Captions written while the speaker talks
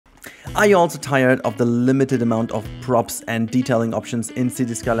Are you also tired of the limited amount of props and detailing options in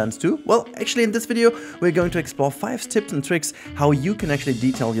City Skylines 2? Well, actually in this video we're going to explore 5 tips and tricks how you can actually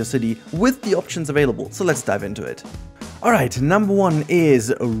detail your city with the options available, so let's dive into it. Alright, number 1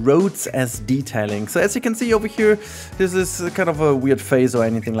 is roads as detailing. So as you can see over here, this is kind of a weird phase or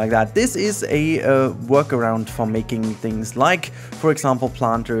anything like that. This is a workaround for making things like, for example,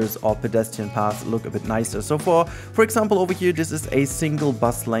 planters or pedestrian paths look a bit nicer. So for example, over here, this is a single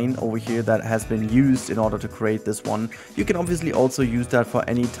bus lane over here that has been used in order to create this one. You can obviously also use that for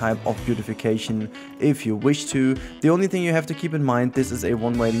any type of beautification if you wish to. The only thing you have to keep in mind, this is a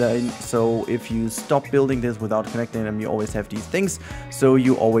one-way lane, so if you stop building this without connecting them, you always have these things, so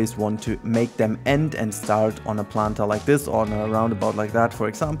you always want to make them end and start on a planter like this or on a roundabout like that. For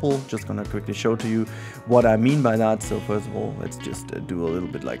example, just gonna quickly show to you what I mean by that. So first of all, let's just do a little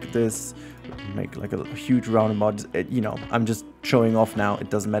bit like this, make like a huge roundabout. You know, I'm just showing off now, it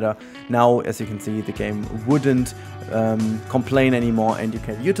doesn't matter. Now, as you can see, the game wouldn't complain anymore, and you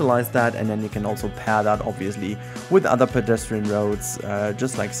can utilize that, and then you can also pair that obviously with other pedestrian roads,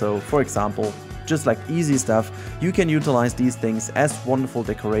 just like so. For example, just like easy stuff, you can utilize these things as wonderful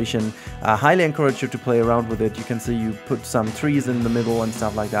decoration. I highly encourage you to play around with it. You can see you put some trees in the middle and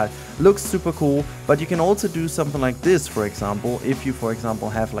stuff like that. Looks super cool, but you can also do something like this. For example, if you for example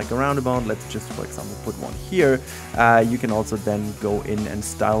have like a roundabout, let's just for example put one here, you can also then go in and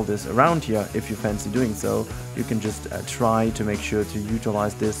style this around here if you fancy doing so. You can just try to make sure to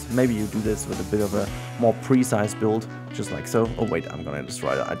utilize this. Maybe you do this with a bit of a more precise build, just like so. Oh wait, I'm gonna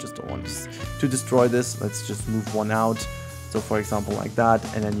destroy that. I just don't want to destroy this. Let's just move one out. So for example like that,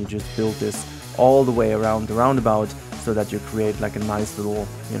 and then you just build this all the way around the roundabout so that you create like a nice little,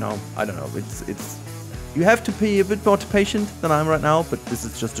 you know, I don't know, it's you have to be a bit more patient than I am right now, but this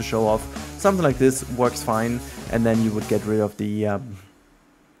is just to show off. Something like this works fine, and then you would get rid of the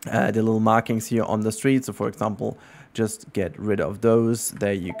little markings here on the street. So for example, just get rid of those.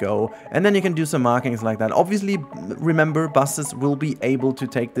 There you go. And then you can do some markings like that. Obviously, remember, buses will be able to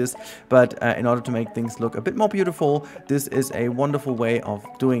take this, but in order to make things look a bit more beautiful, this is a wonderful way of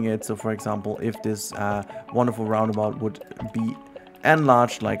doing it. So for example, if this wonderful roundabout would be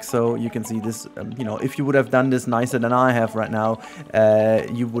enlarged like so, you can see this, you know, if you would have done this nicer than I have right now,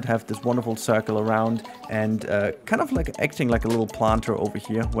 you would have this wonderful circle around and kind of like acting like a little planter over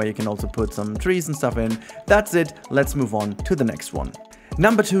here, where you can also put some trees and stuff in. That's it. Let's move on to the next one.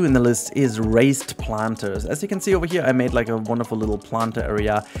 Number 2 in the list is raised planters. As you can see over here, I made like a wonderful little planter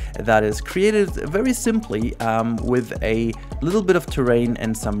area that is created very simply with a little bit of terrain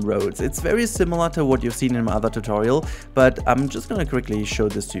and some roads. It's very similar to what you've seen in my other tutorial, but I'm just gonna quickly show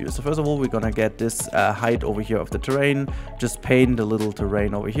this to you. So first of all, we're gonna get this height over here of the terrain, just paint a little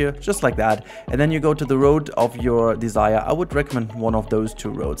terrain over here, just like that. And then you go to the road of your desire. I would recommend one of those 2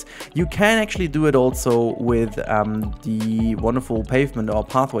 roads. You can actually do it also with the wonderful pavement or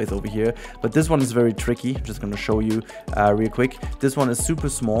pathways over here, but this one is very tricky. I'm just going to show you real quick. This one is super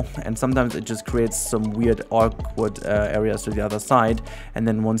small, and sometimes it just creates some weird awkward areas to the other side, and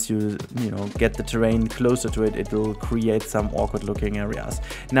then once you know, get the terrain closer to it, it will create some awkward looking areas.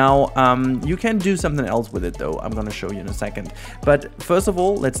 Now you can do something else with it though. I'm going to show you in a second, but first of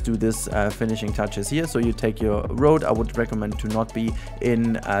all, let's do this finishing touches here. So you take your road. I would recommend to not be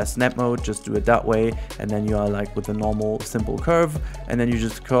in snap mode, just do it that way, and then you are like with a normal simple curve, and then you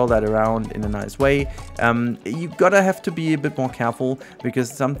just curl that around in a nice way. You gotta have to be a bit more careful, because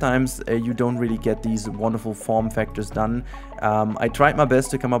sometimes you don't really get these wonderful form factors done. I tried my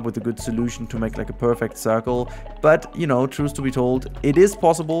best to come up with a good solution to make like a perfect circle, but you know, truth to be told, it is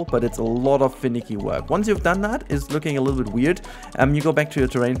possible, but it's a lot of finicky work. Once you've done that, it's looking a little bit weird. You go back to your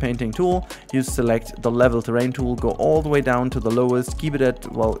terrain painting tool, you select the level terrain tool, go all the way down to the lowest, keep it at,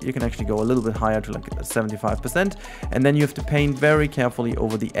 well, you can actually go a little bit higher to like 75%, and then you have to paint very carefully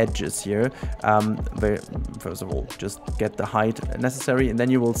over the edges here. First of all, just get the height necessary, and then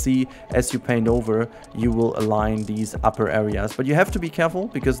you will see as you paint over, you will align these upper areas. But you have to be careful,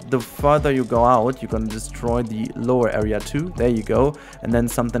 because the further you go out, you're going to destroy the lower area too. There you go. And then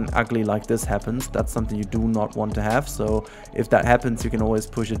something ugly like this happens. That's something you do not want to have. So if that happens, you can always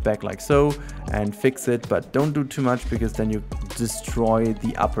push it back like so and fix it, but don't do too much, because then you destroy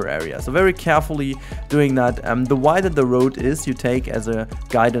the upper area. So very carefully doing that. The wider the road is, you take as a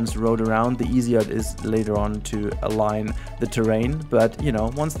guidance road around, the easier it is later on to align the terrain. But you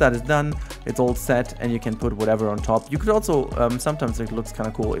know, once that is done, it's all set, and you can put whatever on top. You could also sometimes it looks kind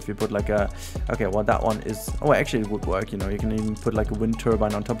of cool if you put like a, okay, well that one is, oh actually it would work, you know, you can even put like a wind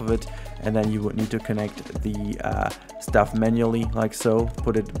turbine on top of it, and then you would need to connect the stuff manually like so,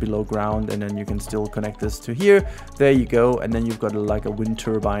 put it below ground, and then you can still connect this to here. There you go, and then you've got like a wind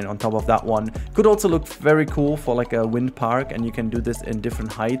turbine on top of that one. Could also look very cool for like a wind park, and you can do this in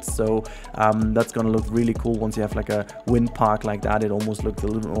different heights, so that's gonna look really cool once you have like a wind park like that. It almost looks a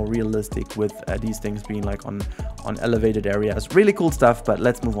little more realistic with these things being like on elevated areas. Really cool stuff, but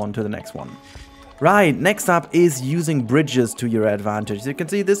let's move on to the next one. Right, next up is using bridges to your advantage. So you can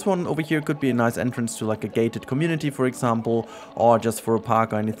see this one over here could be a nice entrance to like a gated community, for example, or just for a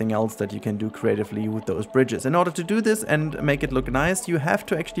park or anything else that you can do creatively with those bridges. In order to do this and make it look nice, you have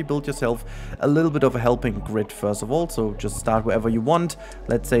to actually build yourself a little bit of a helping grid first of all. So just start wherever you want.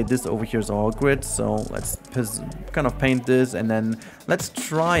 Let's say this over here is our grid, so let's kind of paint this, and then let's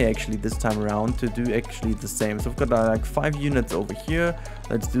try actually this time around to do actually the same. So we've got like 5 units over here.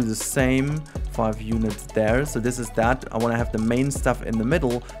 Let's do the same, 5 units there. So this is that. I want to have the main stuff in the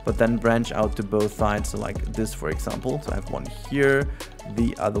middle, but then branch out to both sides. So like this, for example. So I have one here,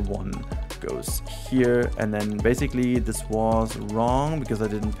 the other one goes here, and then basically this was wrong because I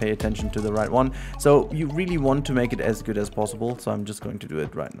didn't pay attention to the right one. So you really want to make it as good as possible. So I'm just going to do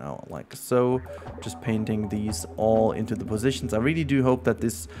it right now like so, just painting these all into the positions. I really do hope that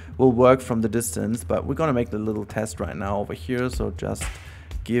this will work from the distance, but we're gonna make the little test right now over here. So just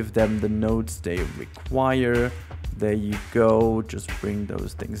give them the nodes they require. There you go, just bring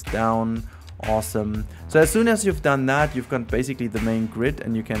those things down. Awesome. So as soon as you've done that, you've got basically the main grid,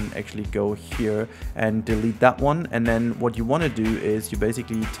 and you can actually go here and delete that one. And then what you want to do is you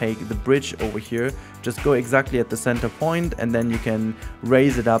basically take the bridge over here, just go exactly at the center point, and then you can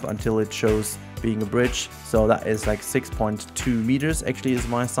raise it up until it shows being a bridge. So that is like 6.2 meters actually is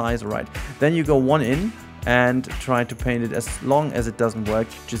my size, right? Then you go one in and try to paint it. As long as it doesn't work,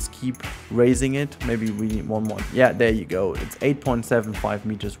 just keep raising it. Maybe we need one more. Yeah, there you go. It's 8.75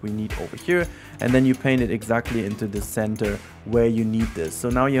 meters we need over here, and then you paint it exactly into the center where you need this.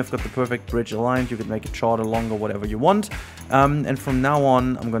 So now you have got the perfect bridge aligned. You could make it shorter, longer, whatever you want. And from now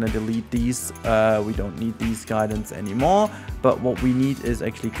on, I'm gonna delete these. We don't need these guidance anymore, but what we need is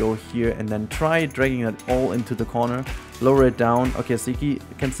actually go here and then try dragging it all into the corner, lower it down. Okay, so you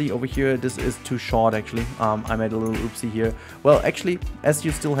can see over here, this is too short actually. I made a little oopsie here. Well, actually, as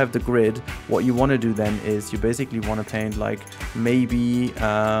you still have the grid, what you want to do then is you basically want to paint like maybe,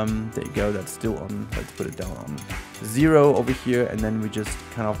 there you go, that's still on, let's put it down on 0 over here, and then we just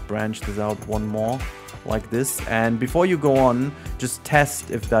kind of branch this out one more like this. And before you go on, just test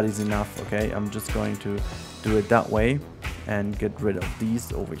if that is enough. Okay, I'm just going to do it that way and get rid of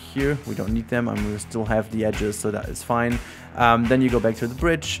these over here. We don't need them, and we still have the edges, so that is fine. Then you go back to the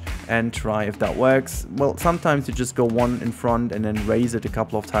bridge and try if that works. Well, sometimes you just go one in front and then raise it a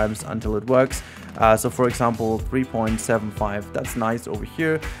couple of times until it works. So for example, 3.75, that's nice over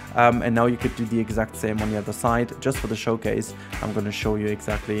here. And now you could do the exact same on the other side. Just for the showcase, I'm going to show you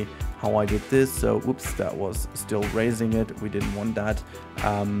exactly how I did this. So whoops, that was still raising it. We didn't want that.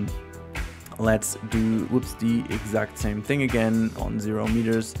 Let's do, whoops, the exact same thing again on 0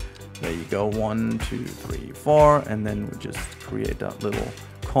 meters. There you go, 1, 2, 3, 4, and then we just create that little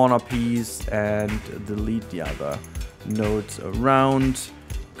corner piece and delete the other nodes around.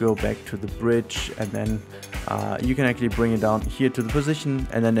 Go back to the bridge, and then you can actually bring it down here to the position,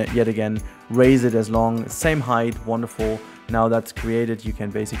 and then yet again raise it as long, same height. Wonderful. Now that's created, you can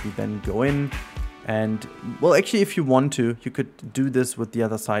basically then go in. And well, actually, if you want to, you could do this with the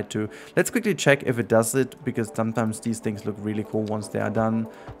other side too. Let's quickly check if it does it, because sometimes these things look really cool once they are done.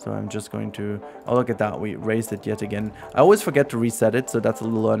 So I'm just going to, oh, look at that, we raised it yet again. I always forget to reset it, so that's a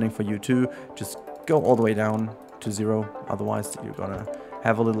little learning for you too. Just go all the way down to 0, otherwise you're gonna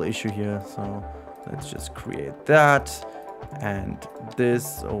have a little issue here. So let's just create that. And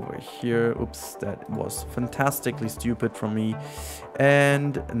this over here, oops, that was fantastically stupid from me.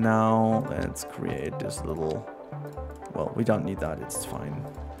 And now let's create this little, well, we don't need that, it's fine.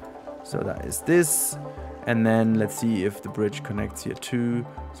 So that is this. And then let's see if the bridge connects here too.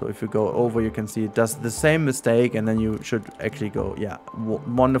 So if you go over, you can see it does the same mistake, and then you should actually go, yeah,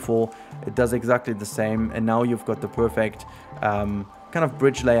 wonderful. It does exactly the same. And now you've got the perfect kind of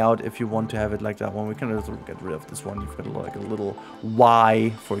bridge layout if you want to have it like that one. We can also get rid of this one. You've got like a little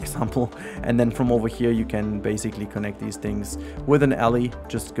Y, for example, and then from over here you can basically connect these things with an alley.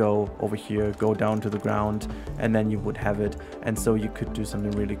 Just go over here, go down to the ground, and then you would have it. And so you could do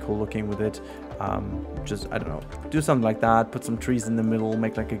something really cool looking with it. Just, I don't know, do something like that, put some trees in the middle,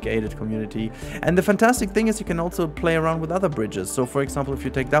 make like a gated community. And the fantastic thing is you can also play around with other bridges. So for example, if you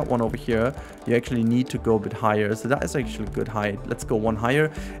take that one over here, you actually need to go a bit higher. So that is actually good height. Let's go one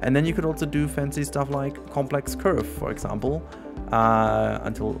higher. And then you could also do fancy stuff like complex curve, for example,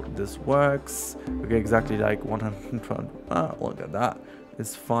 until this works. Okay, exactly like 120. Look at that.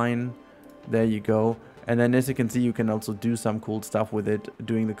 It's fine. There you go. And then as you can see, you can also do some cool stuff with it.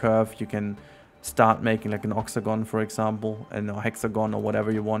 Doing the curve, you can start making like an octagon, for example, and a hexagon or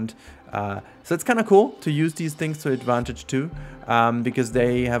whatever you want. So it's kind of cool to use these things to advantage too, because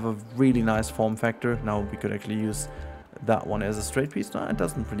they have a really nice form factor. Now we could actually use that one as a straight piece. No, it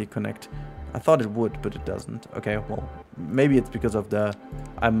doesn't really connect. I thought it would, but it doesn't. Okay, well, maybe it's because of the...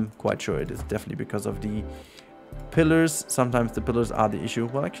 I'm quite sure it is definitely because of the pillars. Sometimes the pillars are the issue.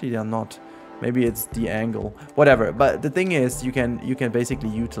 Well, actually, they are not. Maybe it's the angle, whatever. But the thing is, you can basically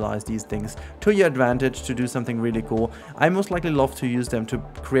utilize these things to your advantage to do something really cool. I most likely love to use them to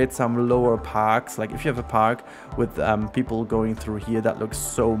create some lower parks. Like if you have a park with people going through here, that looks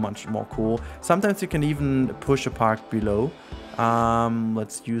so much more cool. Sometimes you can even push a park below.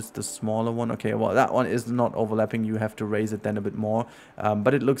 Let's use the smaller one. Okay, well, that one is not overlapping. You have to raise it then a bit more.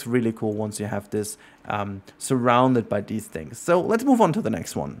 But it looks really cool once you have this surrounded by these things. So let's move on to the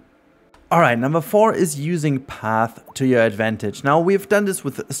next one. Alright, number 4 is using path to your advantage. Now, we've done this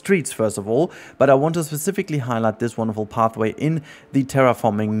with streets, first of all, but I want to specifically highlight this wonderful pathway in the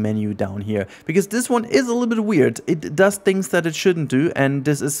terraforming menu down here, because this one is a little bit weird. It does things that it shouldn't do, and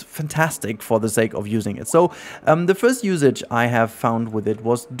this is fantastic for the sake of using it. So, the first usage I have found with it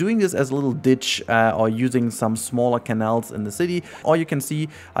was doing this as a little ditch, or using some smaller canals in the city, or you can see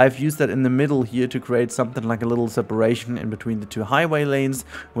I've used that in the middle here to create something like a little separation in between the two highway lanes,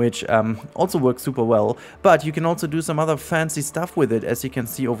 which also works super well. But you can also do some other fancy stuff with it, as you can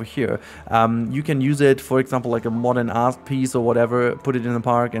see over here. You can use it, for example, like a modern art piece or whatever, put it in the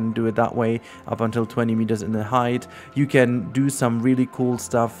park and do it that way up until 20 meters in the height. You can do some really cool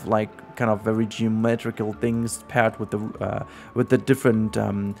stuff, like kind of very geometrical things paired with the different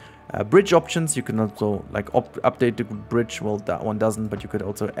bridge options. You can also like update the bridge. Well, that one doesn't, but you could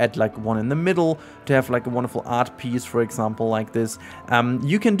also add like one in the middle to have like a wonderful art piece, for example, like this.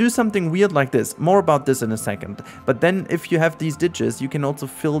 You can do something weird like this. More about this in a second. But then if you have these ditches, you can also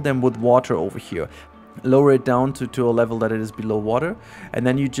fill them with water over here. Lower it down to a level that it is below water, and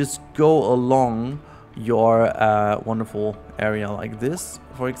then you just go along your wonderful area like this,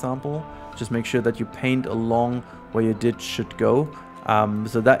 for example. Just make sure that you paint along where your ditch should go.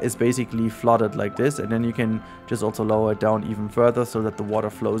 So that is basically flooded like this, and then you can just also lower it down even further so that the water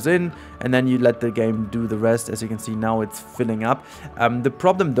flows in, and then you let the game do the rest. As you can see, now it's filling up. The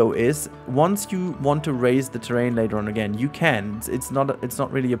problem though is, once you want to raise the terrain later on again, you can. It's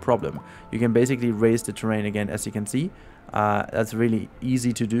not really a problem. You can basically raise the terrain again, as you can see. That's really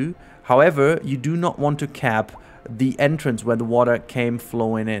easy to do. However, you do not want to cap the entrance where the water came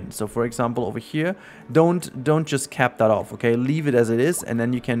flowing in. So for example, over here, don't just cap that off, okay? Leave it as it is, and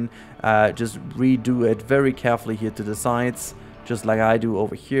then you can just redo it very carefully here to the sides, just like I do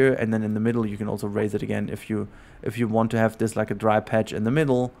over here. And then in the middle, you can also raise it again if you want to have this like a dry patch in the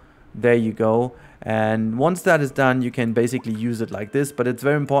middle. There you go. And once that is done, you can basically use it like this, but it's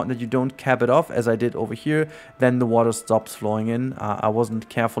very important that you don't cap it off as I did over here. Then the water stops flowing in. I wasn't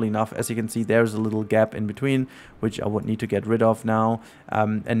careful enough. As you can see, there's a little gap in between, which I would need to get rid of now.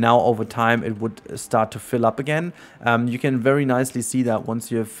 And now over time, it would start to fill up again. You can very nicely see that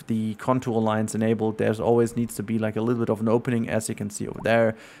once you have the contour lines enabled, there's always needs to be like a little bit of an opening, as you can see over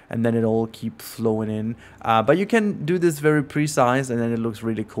there, and then it all keeps flowing in. But you can do this very precise, and then it looks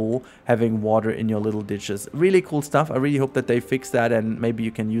really cool having water in your little ditches. Really cool stuff. I really hope that they fix that, and maybe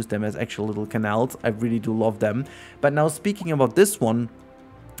you can use them as actual little canals. I really do love them. But now, speaking about this one,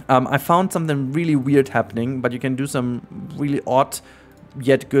 I found something really weird happening, but you can do some really odd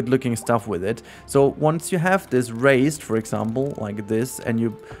yet good looking stuff with it. So once you have this raised, for example, like this, and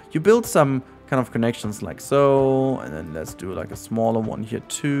you build some kind of connections like so, and then let's do like a smaller one here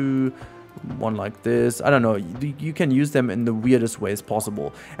too, one like this. I don't know, you can use them in the weirdest ways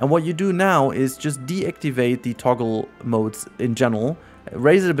possible. And what you do now is just deactivate the toggle modes in general,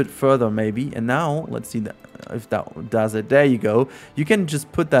 raise it a bit further maybe, and now let's see that if that does it. There you go. You can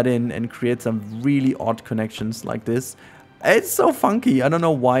just put that in and create some really odd connections like this. It's so funky. I don't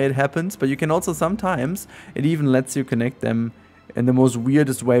know why it happens, but you can also sometimes, it even lets you connect them in the most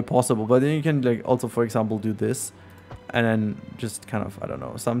weirdest way possible. But then you can like also, for example, do this and then just kind of, I don't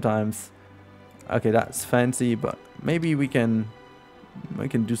know, sometimes, okay, that's fancy, but maybe we can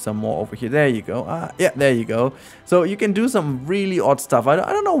do some more over here. There you go. Yeah, there you go. So you can do some really odd stuff. I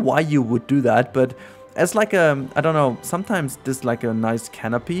don't know why you would do that, but as like a, I don't know, sometimes this like a nice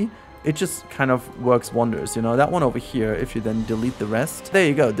canopy, it just kind of works wonders, you know. That one over here, if you then delete the rest, there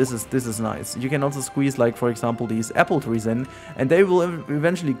you go. This is nice. You can also squeeze, like, for example, these apple trees in, and they will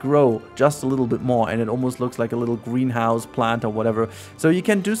eventually grow just a little bit more, and it almost looks like a little greenhouse plant or whatever. So you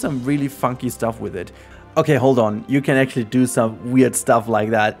can do some really funky stuff with it. Okay, hold on. You can actually do some weird stuff like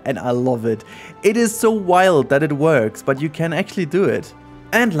that, and I love it. It is so wild that it works, but you can actually do it.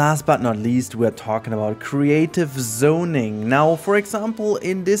 And last but not least, we're talking about creative zoning. Now, for example,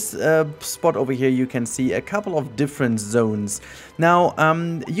 in this spot over here, you can see a couple of different zones. Now,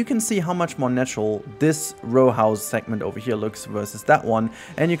 you can see how much more natural this row house segment over here looks versus that one.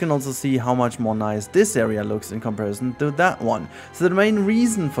 And you can also see how much more nice this area looks in comparison to that one. So the main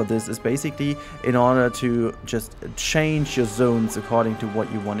reason for this is basically in order to just change your zones according to what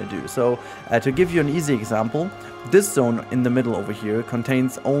you want to do. So to give you an easy example, this zone in the middle over here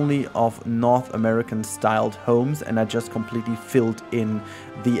contains only of North American styled homes, and I just completely filled in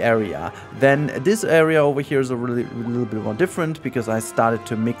the area. Then this area over here is a little bit more different because I started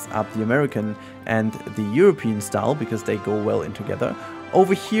to mix up the American and the European style because they go well in together.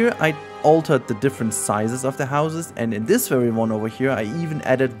 Over here I altered the different sizes of the houses, and in this very one over here I even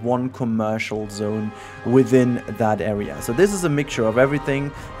added one commercial zone within that area. So this is a mixture of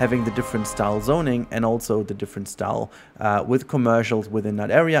everything, having the different style zoning and also the different style with commercials within that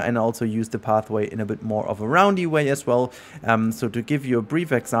area, and also use the pathway in a bit more of a roundy way as well. So to give you a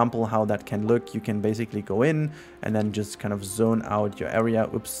brief example how that can look, you can basically go in and then just kind of zone out your area.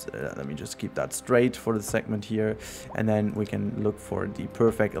 Oops, let me just keep that straight for the segment here, and then we can look for the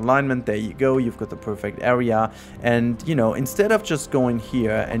perfect alignment. There you go, you've got the perfect area. And you know, instead of just going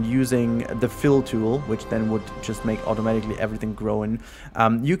here and using the fill tool, which then would just make automatically everything grow in,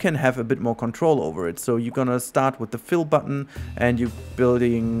 you can have a bit more control over it. So you're gonna start with the fill button, and you're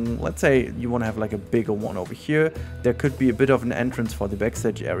building, let's say you want to have like a bigger one over here. There could be a bit of an entrance for the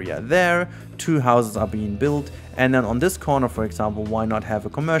backstage area there. 2 houses are being built, and then on this corner, for example, why not have a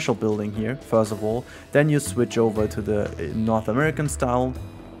commercial building here first of all. Then you switch over to the North American style,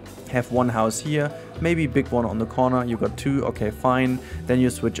 have 1 house here, maybe big one on the corner. You got 2, okay, fine. Then you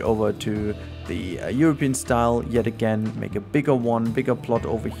switch over to the European style yet again, make a bigger one, bigger plot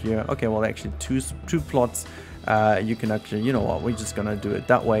over here. Okay, well, actually two plots. You can actually, you know what, we're just gonna do it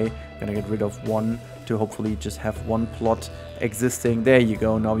that way. Gonna get rid of 1 to hopefully just have 1 plot existing. There you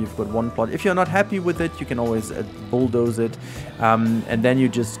go, now you've got 1 plot. If you're not happy with it, you can always bulldoze it, and then you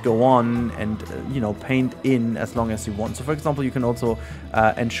just go on and you know, paint in as long as you want. So for example, you can also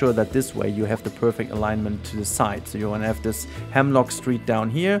ensure that this way you have the perfect alignment to the side. So you want to have this Hemlock Street down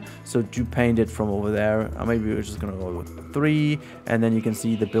here, so do paint it from over there. Maybe we're just gonna go with 3, and then you can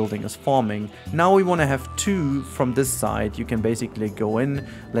see the building is forming. Now we want to have 2 from this side. You can basically go in,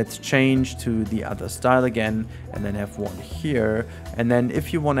 let's change to the other style again, and then have 1 here. And then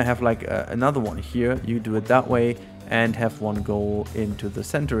if you want to have like another one here, you do it that way and have 1 go into the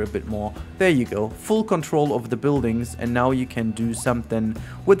center a bit more. There you go, full control of the buildings. And now you can do something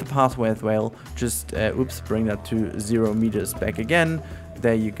with the pathway as well. Just oops, bring that to 0 meters back again.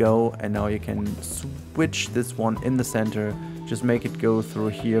 There you go, and now you can switch this one in the center. Just make it go through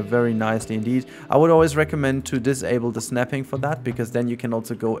here very nicely indeed. I would always recommend to disable the snapping for that, because then you can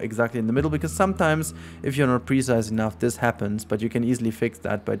also go exactly in the middle, because sometimes if you're not precise enough this happens, but you can easily fix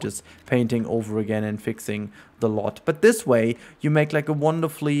that by just painting over again and fixing the lot. But this way you make like a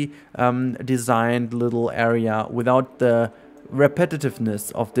wonderfully designed little area without the repetitiveness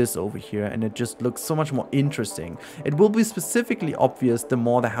of this over here, and it just looks so much more interesting. It will be specifically obvious the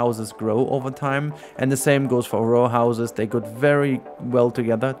more the houses grow over time, and the same goes for row houses. They got very well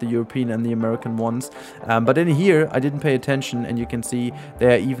together, the European and the American ones, but in here I didn't pay attention, and you can see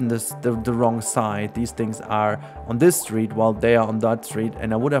they are even the wrong side. These things are on this street while they are on that street,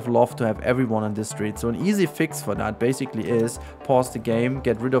 and I would have loved to have everyone on this street. So an easy fix for that basically is pause the game,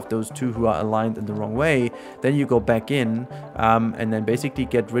 get rid of those 2 who are aligned in the wrong way, then you go back in, and then basically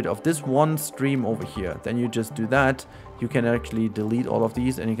get rid of this 1 stream over here. Then you just do that. You can actually delete all of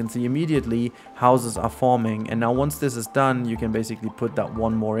these, and you can see immediately houses are forming. And now once this is done, you can basically put that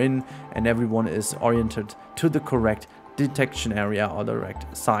 1 more in, and everyone is oriented to the correct detection area or the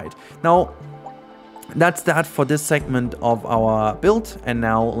correct side. Now that's that for this segment of our build, and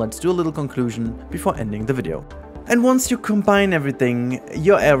now let's do a little conclusion before ending the video. And once you combine everything,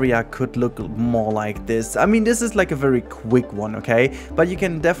 your area could look more like this. I mean, this is like a very quick one, okay? But you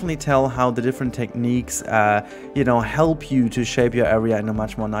can definitely tell how the different techniques, you know, help you to shape your area in a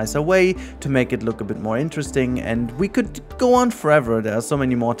much more nicer way, to make it look a bit more interesting. And we could go on forever. There are so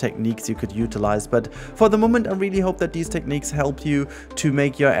many more techniques you could utilize. But for the moment, I really hope that these techniques help you to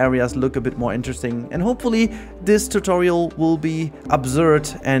make your areas look a bit more interesting. And hopefully this tutorial will be absurd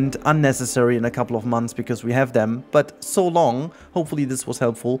and unnecessary in a couple of months because we have them. But so long, hopefully this was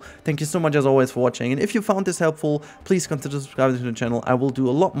helpful. Thank you so much as always for watching, and if you found this helpful, please consider subscribing to the channel. I will do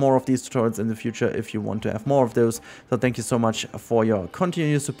a lot more of these tutorials in the future if you want to have more of those. So thank you so much for your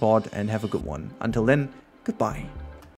continued support and have a good one. Until then, goodbye.